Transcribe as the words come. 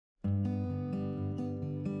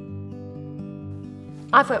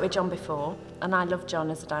I've worked with John before, and I love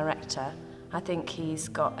John as a director. I think he's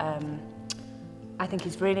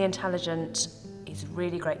really intelligent, he's a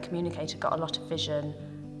really great communicator, got a lot of vision,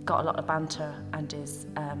 got a lot of banter, and is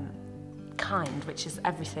kind, which is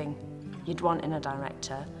everything you'd want in a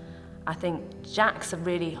director. I think Jack's a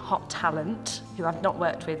really hot talent, who I've not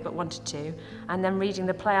worked with but wanted to, and then reading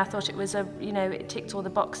the play I thought it was it ticked all the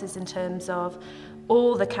boxes in terms of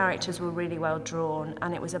all the characters were really well drawn,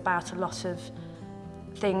 and it was about a lot of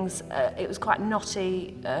things. It was quite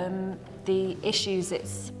knotty, the issues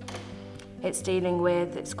it's dealing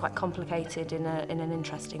with, it's quite complicated in an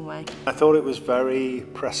interesting way. I thought it was very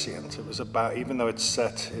prescient. It was about, even though it's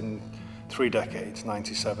set in 3 decades,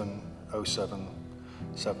 97, 07,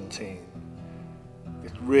 17,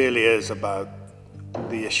 it really is about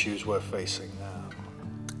the issues we're facing now.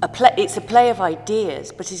 It's a play of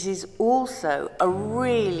ideas, but it is also a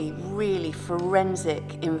really, really forensic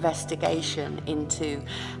investigation into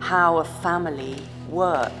how a family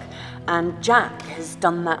work. And Jack has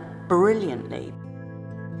done that brilliantly.